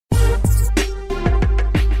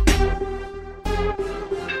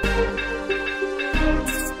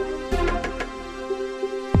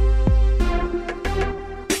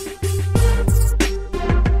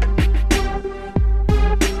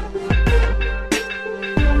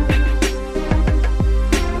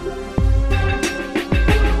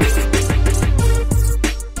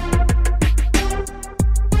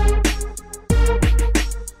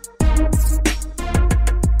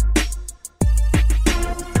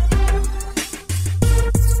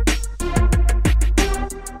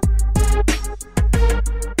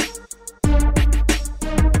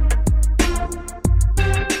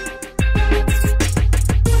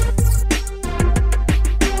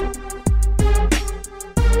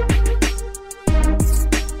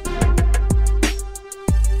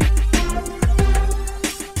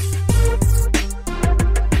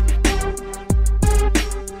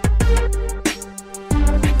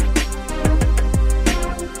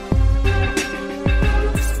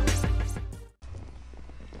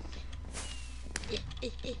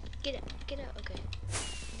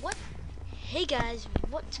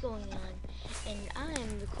going on? And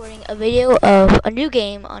I'm recording a video of a new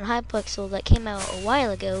game on Hypixel that came out a while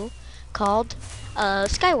ago called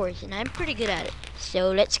Skywars, and I'm pretty good at it.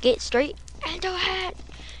 So let's get straight into it.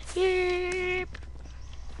 Yep.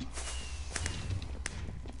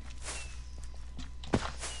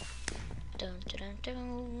 Dun, dun, dun,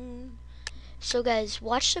 dun. So guys,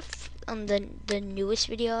 watch the newest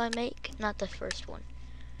video I make, not the first one.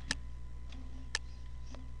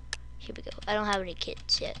 Here we go. I don't have any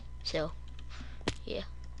kits yet, so yeah.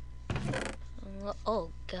 Oh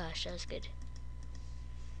gosh, that was good.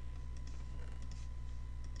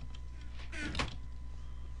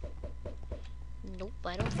 Nope,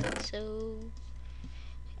 I don't think so.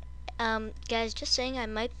 Guys, just saying, I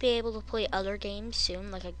might be able to play other games soon,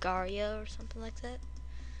 like a Garia or something like that.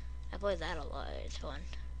 I play that a lot. It's fun.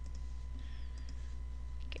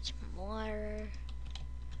 Get some water.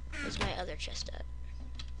 Where's my other chest at?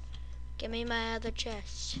 Give me my other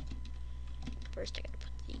chest. First, I gotta put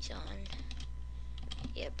these on.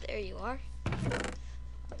 Yep, there you are.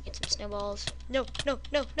 Get some snowballs. No, no,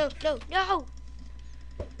 no, no, no, no!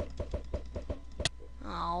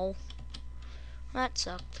 Oh, that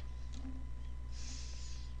sucked.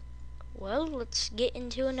 Well, let's get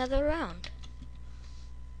into another round.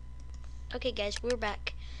 Okay, guys, we're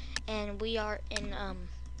back, and we are in a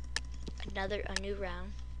new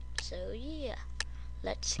round. So yeah,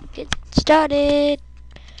 let's get started.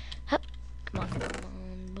 Hup. Come on,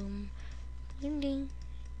 boom, ding, ding,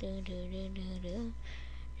 do do do do do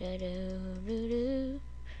do do do.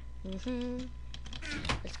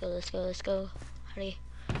 Let's go. Hurry.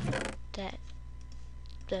 That.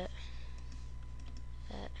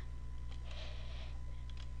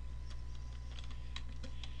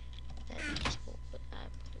 Just put that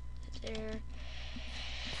there.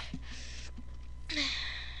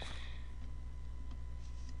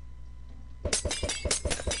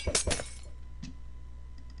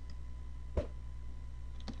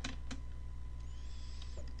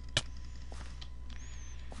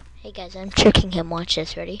 Hey guys, I'm tricking him. Watch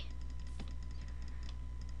this. Ready?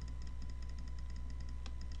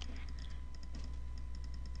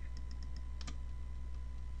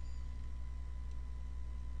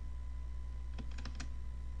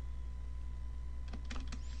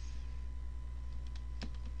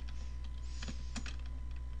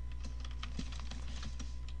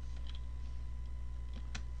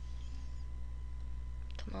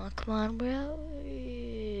 Come on, bro.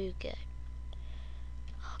 Good.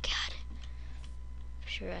 Oh god. I'm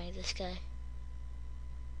sure I need this guy.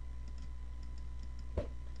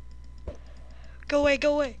 Go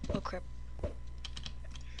away. Oh crap.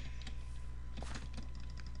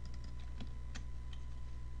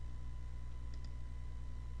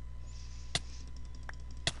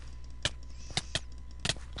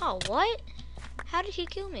 Oh, what? How did he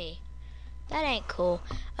kill me? That ain't cool.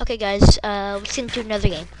 Okay, guys, let's get into another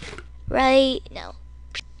game. Right now.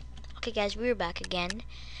 Okay, guys, we're back again.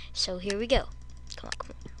 So here we go. Come on.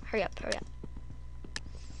 Hurry up.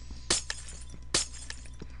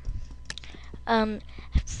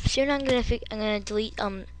 Soon I'm gonna delete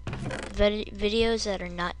videos that are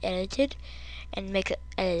not edited and make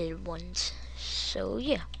edited ones. So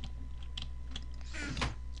yeah.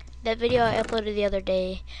 That video I uploaded the other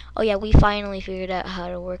day. Oh yeah, we finally figured out how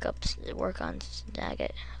to work on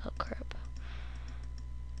Snagit. Oh crap.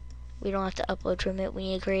 We don't have to upload from it. We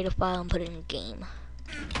need to create a file and put it in a game.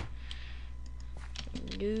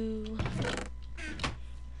 New.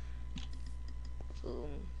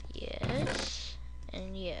 Boom. Yes.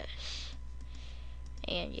 And yes.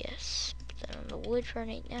 And yes. Put that on the wood for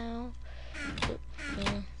right now. Put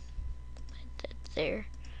that there.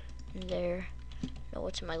 And there. No,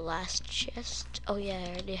 what's in my last chest? Oh yeah,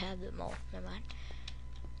 I already have them all. Never mind.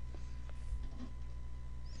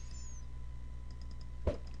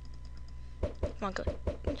 Come on, go.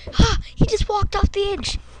 Ha! He just walked off the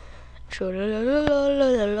edge. Come on.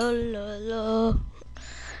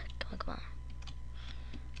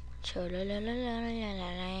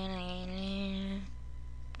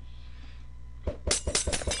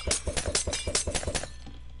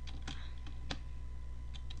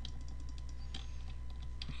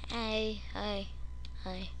 Hi.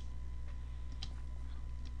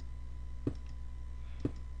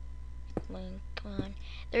 Come on.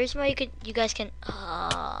 The reason why you guys can.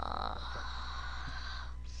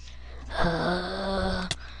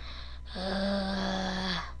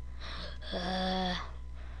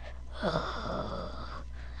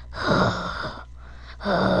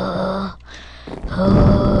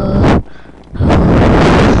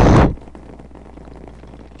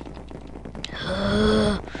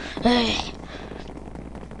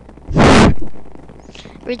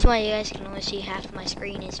 reason why you guys can only see half my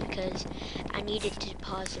screen is because I needed to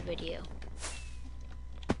pause the video.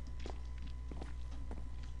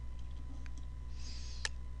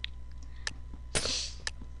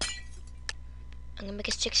 I'm gonna make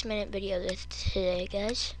a 6-minute video today,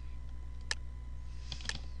 guys.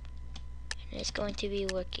 And it's going to be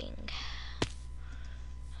working.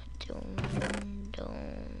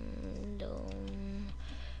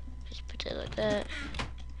 Just put it like that.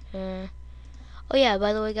 Oh yeah,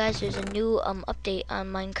 by the way guys, there's a new update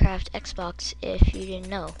on Minecraft Xbox if you didn't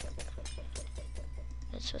know.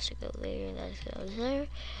 That's supposed to go there, that goes there.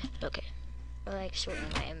 Okay. I like sorting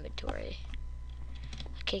my inventory.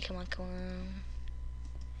 Okay, come on.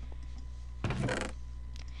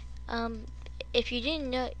 If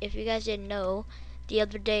you guys didn't know, the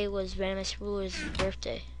other day was Venomous Ruler's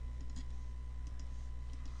birthday.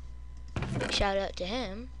 Big shout out to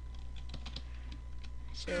him.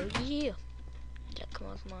 So yeah. Come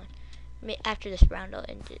on. After this round I'll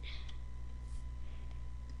end it.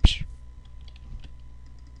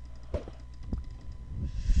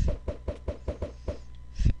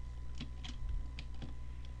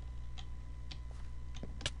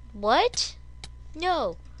 What?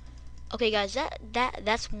 No. Okay guys,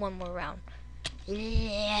 that's one more round.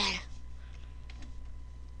 Yeah.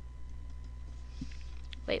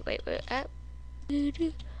 Wait.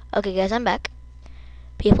 Okay guys, I'm back.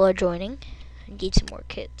 People are joining. I need some more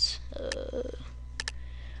kits.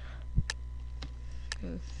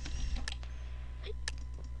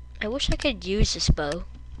 I wish I could use this bow.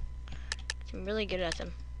 I'm really good at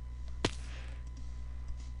them.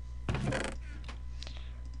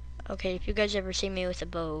 Okay, if you guys ever see me with a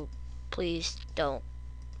bow, please don't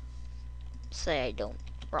say I don't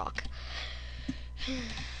rock.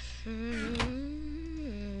 Boom,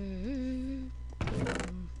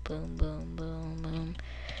 boom, boom, boom.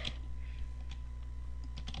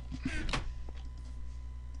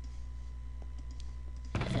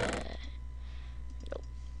 Nope.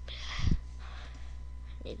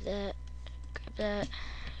 Need that. Grab that.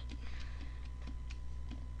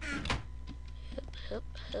 Hup.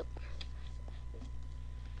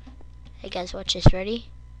 Hey guys, watch this.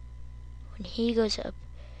 Ready? When he goes up.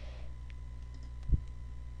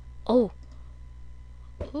 Oh.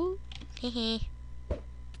 Ooh. Hehe.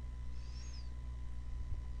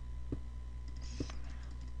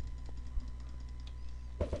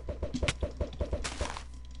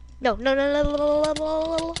 No.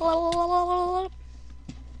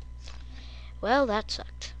 Well, that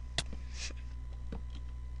sucked.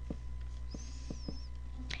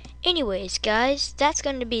 Anyways, guys, that's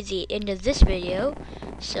going to be the end of this video.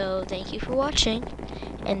 So, thank you for watching.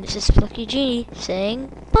 And this is Flucky Genie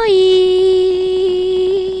saying bye!